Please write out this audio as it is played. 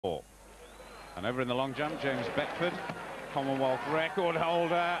And over in the long jump, James Beckford, Commonwealth record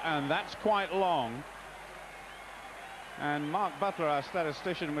holder, and that's quite long. And Mark Butler, our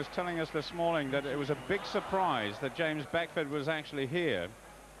statistician, was telling us this morning that it was a big surprise that James Beckford was actually here.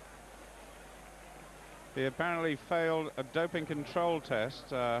 He apparently failed a doping control test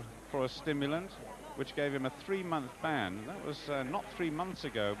for a stimulant, which gave him a 3-month ban. That was not 3 months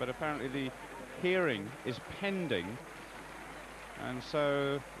ago, but apparently the hearing is pending. And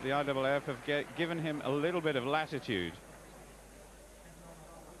so the IAAF have given him a little bit of latitude.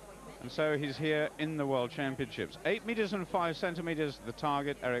 And so he's here in the World Championships. 8 meters and 5 centimeters, the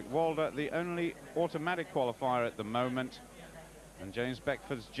target. Eric Walder, the only automatic qualifier at the moment. And James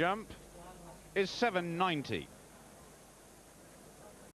Beckford's jump is 790.